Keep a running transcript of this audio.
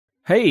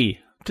Hey,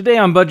 today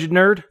on Budget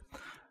Nerd,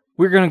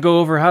 we're going to go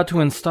over how to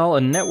install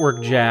a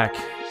network jack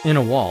in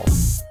a wall.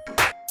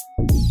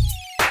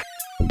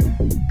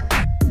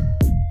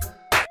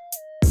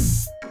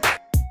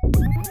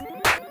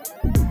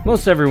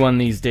 Most everyone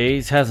these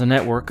days has a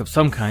network of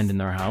some kind in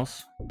their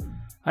house.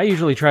 I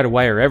usually try to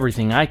wire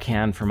everything I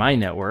can for my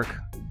network,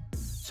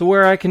 so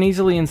where I can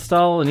easily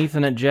install an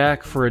Ethernet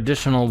jack for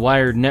additional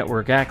wired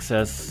network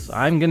access,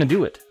 I'm going to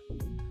do it.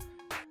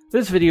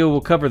 This video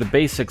will cover the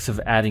basics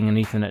of adding an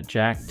Ethernet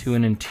jack to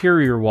an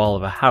interior wall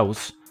of a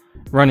house,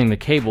 running the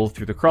cable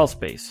through the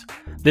crawlspace.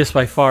 This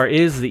by far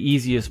is the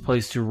easiest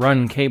place to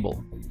run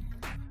cable.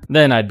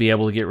 Then I'd be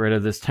able to get rid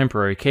of this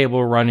temporary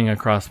cable running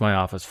across my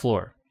office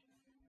floor.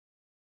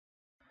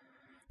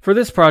 For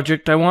this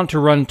project, I want to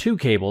run two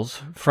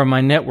cables from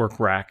my network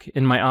rack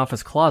in my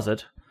office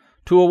closet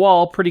to a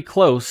wall pretty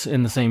close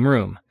in the same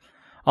room.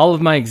 All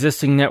of my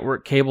existing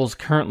network cables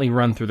currently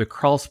run through the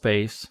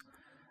crawlspace,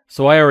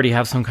 so I already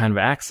have some kind of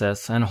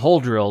access and hole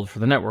drilled for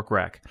the network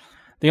rack.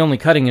 The only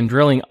cutting and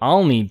drilling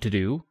I'll need to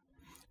do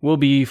will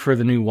be for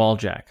the new wall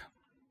jack.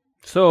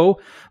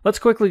 So, let's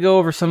quickly go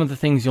over some of the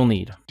things you'll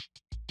need.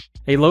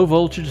 A low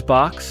voltage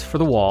box for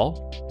the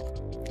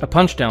wall, a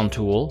punch down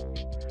tool,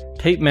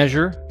 tape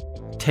measure,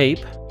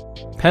 tape,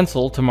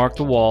 pencil to mark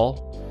the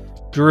wall,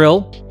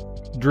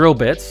 drill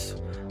bits,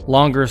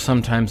 longer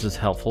sometimes is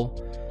helpful,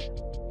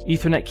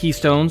 Ethernet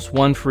keystones,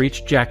 one for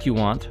each jack you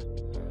want,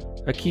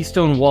 a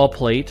keystone wall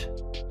plate,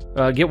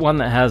 get one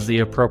that has the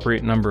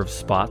appropriate number of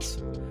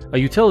spots, a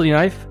utility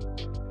knife,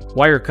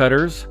 wire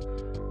cutters,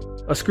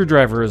 a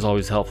screwdriver is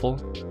always helpful,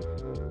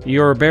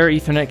 your bare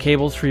Ethernet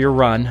cables for your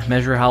run,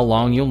 measure how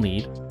long you'll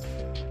need,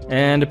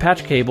 and a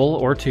patch cable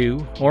or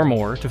two or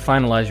more to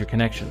finalize your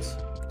connections.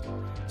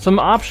 Some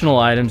optional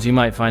items you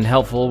might find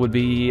helpful would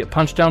be a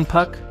punch down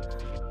puck,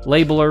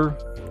 labeler,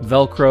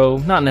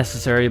 Velcro, not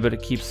necessary but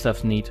it keeps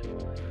stuff neat,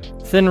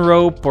 thin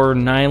rope or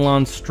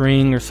nylon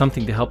string or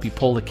something to help you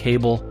pull the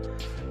cable.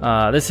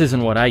 This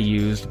isn't what I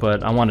used,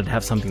 but I wanted to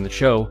have something to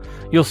show.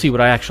 You'll see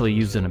what I actually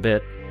used in a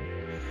bit.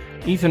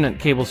 Ethernet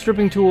cable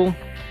stripping tool,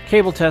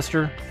 cable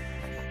tester,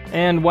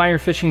 and wire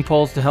fishing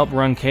poles to help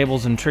run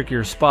cables in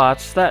trickier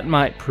spots. That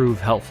might prove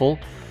helpful.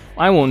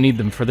 I won't need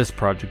them for this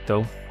project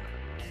though.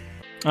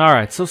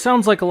 Alright, so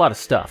sounds like a lot of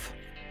stuff.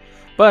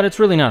 But it's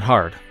really not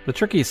hard. The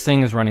trickiest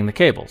thing is running the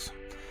cables.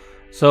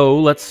 So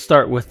let's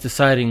start with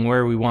deciding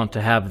where we want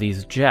to have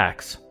these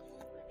jacks.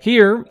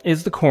 Here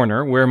is the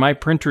corner where my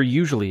printer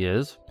usually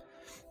is.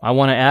 I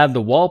want to add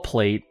the wall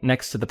plate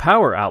next to the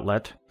power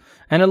outlet,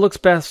 and it looks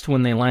best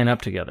when they line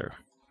up together.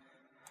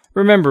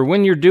 Remember,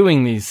 when you're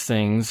doing these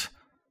things,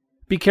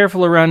 be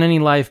careful around any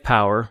live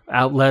power,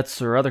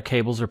 outlets, or other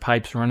cables or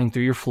pipes running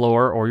through your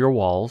floor or your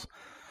walls.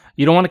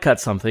 You don't want to cut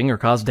something or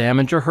cause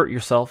damage or hurt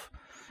yourself.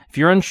 If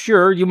you're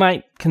unsure, you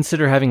might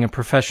consider having a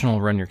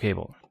professional run your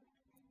cable.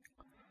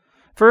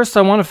 First,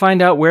 I want to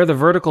find out where the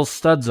vertical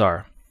studs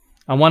are.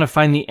 I want to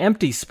find the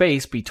empty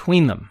space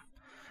between them.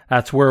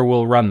 That's where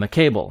we'll run the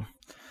cable.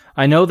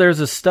 I know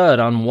there's a stud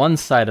on one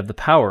side of the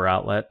power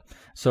outlet,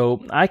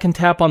 so I can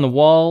tap on the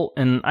wall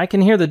and I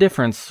can hear the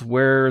difference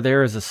where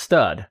there is a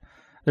stud.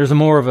 There's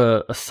more of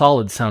a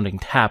solid sounding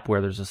tap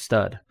where there's a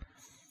stud.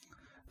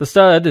 The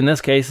stud, in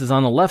this case, is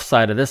on the left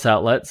side of this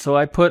outlet, so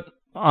I put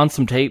on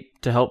some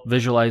tape to help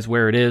visualize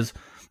where it is,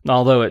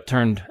 although it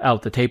turned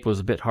out the tape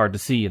was a bit hard to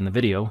see in the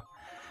video.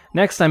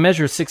 Next, I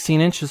measure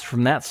 16 inches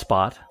from that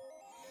spot,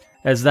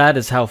 as that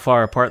is how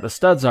far apart the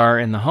studs are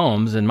in the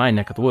homes in my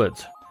neck of the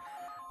woods.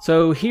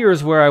 So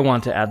here's where I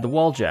want to add the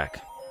wall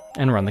jack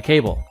and run the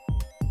cable.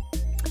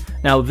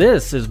 Now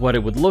this is what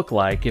it would look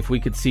like if we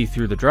could see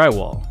through the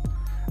drywall.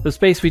 The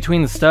space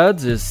between the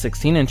studs is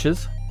 16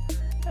 inches,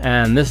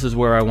 and this is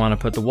where I want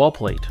to put the wall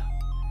plate.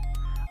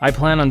 I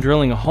plan on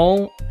drilling a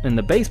hole in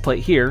the base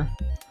plate here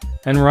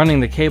and running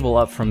the cable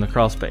up from the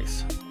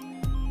crawlspace.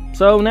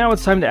 So now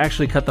it's time to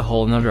actually cut the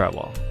hole in the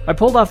drywall. I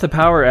pulled off the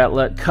power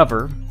outlet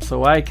cover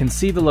so I can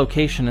see the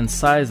location and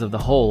size of the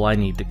hole I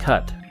need to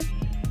cut.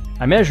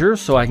 I measure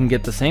so I can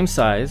get the same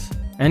size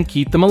and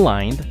keep them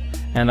aligned,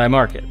 and I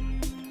mark it.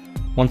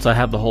 Once I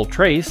have the hole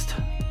traced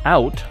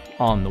out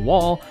on the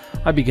wall,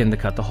 I begin to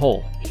cut the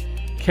hole.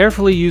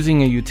 Carefully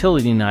using a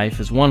utility knife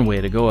is one way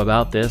to go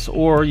about this,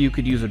 or you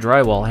could use a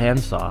drywall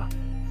handsaw.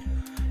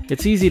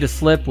 It's easy to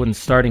slip when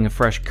starting a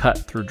fresh cut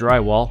through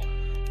drywall,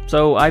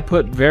 so I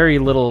put very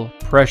little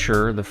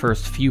pressure the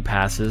first few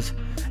passes,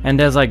 and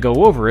as I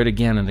go over it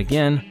again and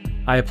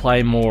again, I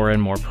apply more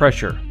and more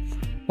pressure.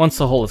 Once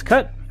the hole is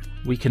cut,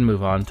 we can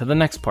move on to the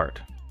next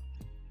part.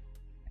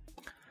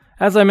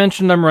 As I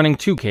mentioned, I'm running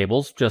two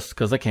cables, just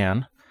because I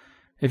can.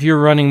 If you're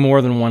running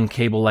more than one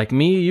cable like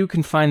me, you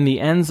can find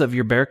the ends of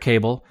your bare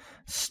cable,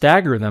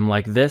 stagger them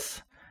like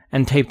this,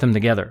 and tape them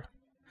together.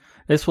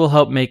 This will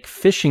help make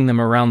fishing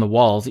them around the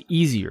walls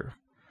easier.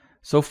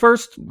 So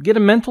first, get a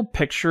mental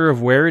picture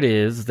of where it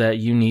is that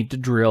you need to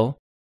drill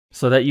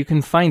so that you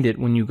can find it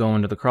when you go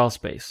into the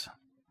crawlspace.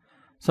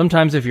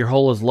 Sometimes if your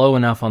hole is low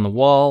enough on the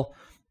wall,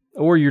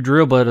 or your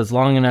drill bit is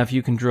long enough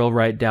you can drill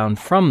right down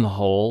from the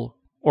hole,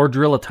 or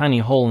drill a tiny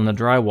hole in the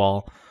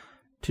drywall,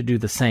 to do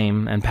the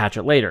same and patch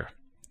it later.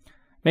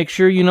 Make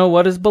sure you know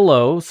what is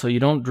below so you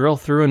don't drill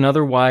through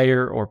another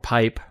wire or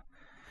pipe.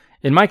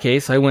 In my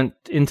case, I went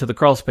into the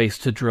crawl space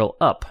to drill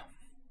up.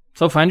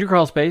 So find your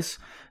crawl space,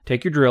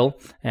 take your drill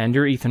and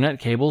your Ethernet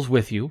cables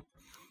with you.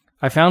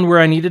 I found where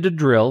I needed to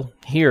drill.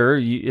 Here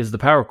is the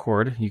power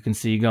cord you can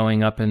see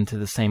going up into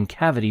the same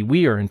cavity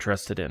we are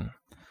interested in.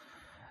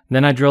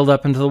 Then I drilled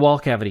up into the wall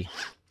cavity.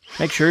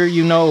 Make sure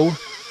you know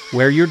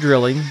where you're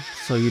drilling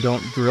so you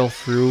don't drill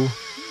through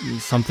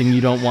something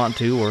you don't want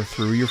to or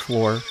through your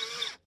floor.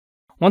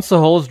 Once the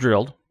hole is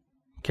drilled,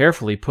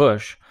 carefully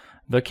push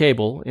the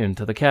cable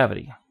into the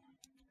cavity.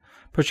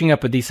 Pushing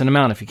up a decent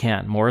amount if you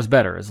can. More is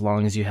better as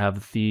long as you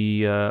have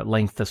the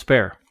length to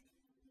spare.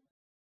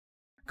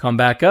 Come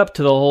back up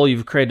to the hole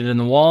you've created in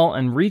the wall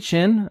and reach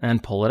in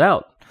and pull it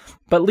out,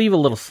 but leave a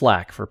little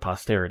slack for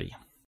posterity.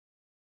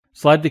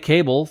 Slide the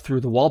cable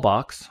through the wall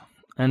box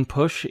and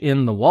push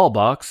in the wall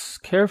box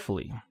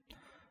carefully.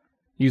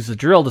 Use the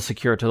drill to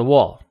secure it to the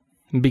wall,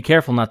 and be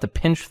careful not to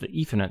pinch the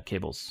Ethernet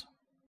cables.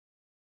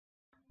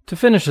 To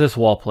finish this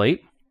wall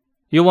plate,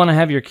 you'll want to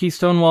have your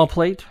keystone wall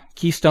plate,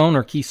 keystone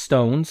or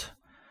keystones,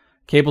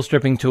 cable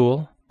stripping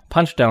tool,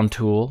 punch down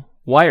tool,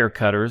 wire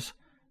cutters,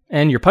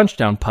 and your punch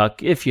down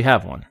puck if you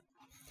have one.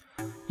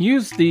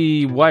 Use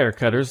the wire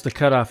cutters to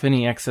cut off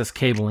any excess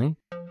cabling,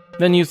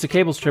 then use the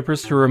cable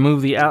strippers to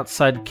remove the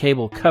outside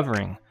cable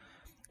covering.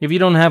 If you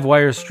don't have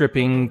wire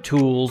stripping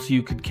tools,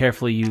 you could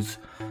carefully use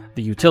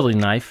the utility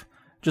knife.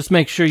 Just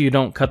make sure you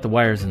don't cut the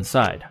wires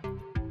inside.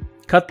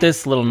 Cut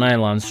this little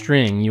nylon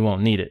string, you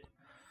won't need it.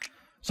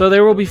 So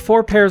there will be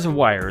 4 pairs of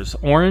wires: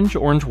 orange,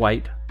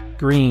 orange-white,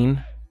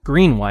 green,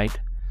 green-white,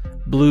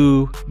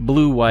 blue,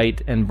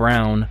 blue-white, and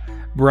brown,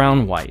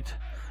 brown-white.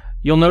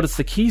 You'll notice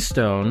the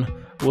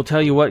keystone will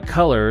tell you what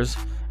colors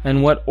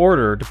and what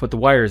order to put the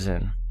wires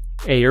in,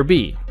 A or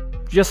B.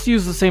 Just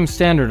use the same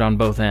standard on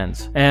both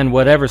ends, and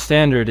whatever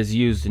standard is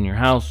used in your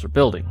house or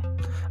building.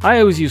 I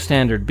always use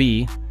standard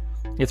B.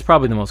 It's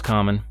probably the most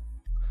common.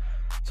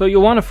 So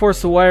you'll want to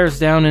force the wires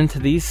down into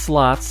these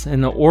slots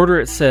in the order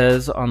it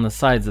says on the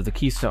sides of the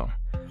keystone.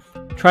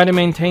 Try to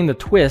maintain the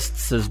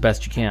twists as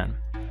best you can.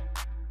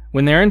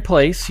 When they're in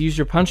place, use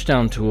your punch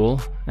down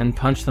tool and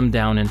punch them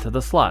down into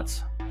the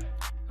slots.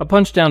 A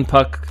punch down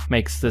puck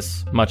makes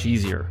this much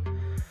easier.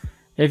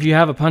 If you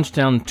have a punch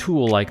down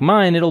tool like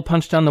mine, it'll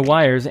punch down the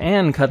wires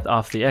and cut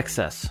off the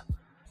excess.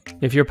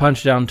 If your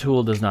punch down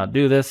tool does not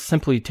do this,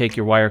 simply take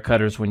your wire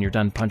cutters when you're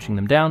done punching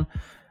them down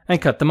and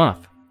cut them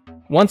off.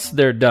 Once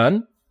they're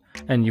done,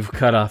 and you've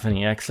cut off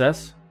any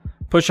excess,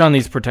 push on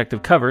these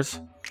protective covers,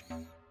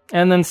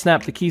 and then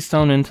snap the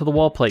keystone into the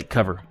wall plate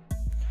cover.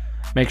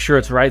 Make sure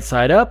it's right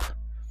side up,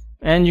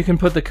 and you can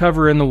put the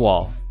cover in the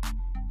wall.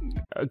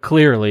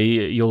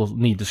 Clearly, you'll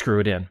need to screw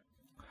it in.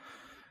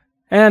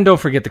 And don't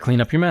forget to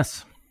clean up your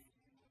mess.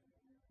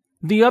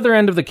 The other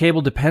end of the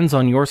cable depends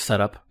on your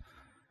setup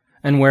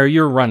and where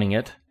you're running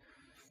it,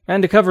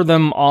 and to cover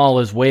them all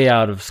is way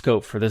out of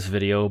scope for this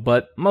video,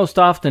 but most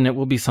often it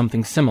will be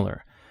something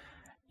similar.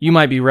 You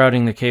might be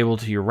routing the cable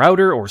to your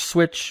router or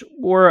switch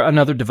or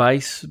another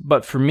device,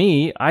 but for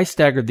me, I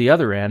staggered the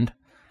other end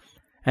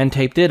and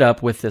taped it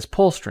up with this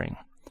pull string.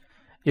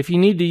 If you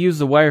need to use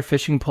the wire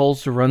fishing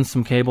poles to run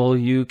some cable,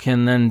 you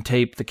can then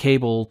tape the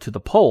cable to the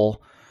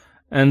pole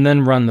and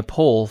then run the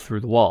pole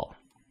through the wall.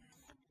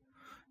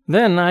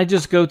 Then I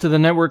just go to the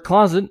network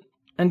closet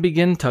and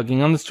begin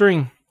tugging on the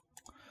string.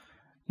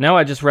 Now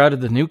I just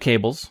routed the new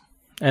cables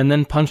and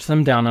then punched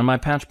them down on my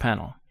patch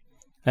panel,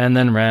 and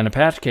then ran a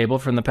patch cable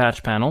from the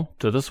patch panel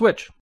to the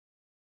switch.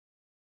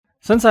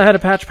 Since I had a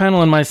patch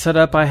panel in my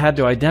setup, I had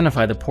to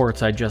identify the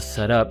ports I just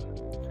set up.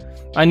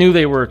 I knew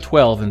they were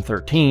 12 and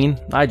 13,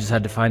 I just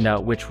had to find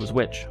out which was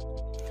which.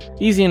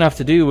 Easy enough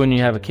to do when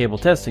you have a cable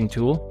testing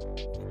tool,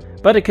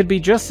 but it could be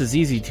just as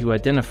easy to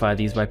identify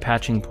these by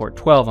patching port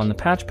 12 on the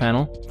patch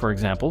panel, for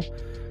example,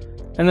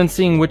 and then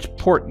seeing which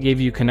port gave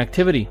you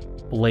connectivity.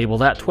 Label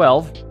that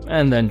 12,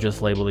 and then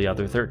just label the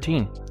other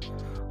 13.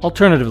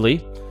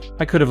 Alternatively,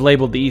 I could have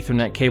labeled the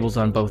Ethernet cables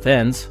on both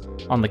ends,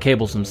 on the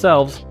cables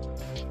themselves,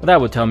 but that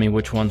would tell me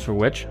which ones were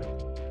which.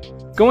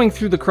 Going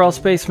through the crawl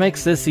space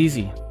makes this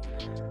easy,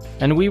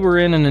 and we were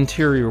in an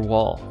interior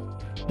wall.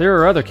 There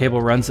are other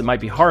cable runs that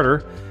might be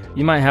harder.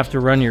 You might have to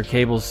run your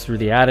cables through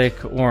the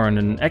attic or on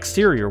an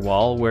exterior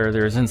wall where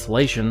there is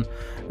insulation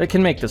that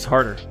can make this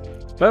harder.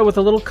 But with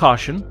a little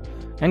caution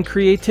and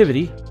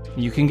creativity,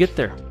 you can get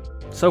there.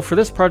 So for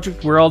this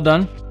project, we're all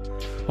done.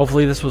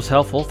 Hopefully this was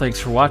helpful. Thanks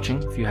for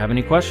watching. If you have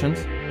any questions,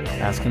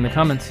 ask in the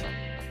comments.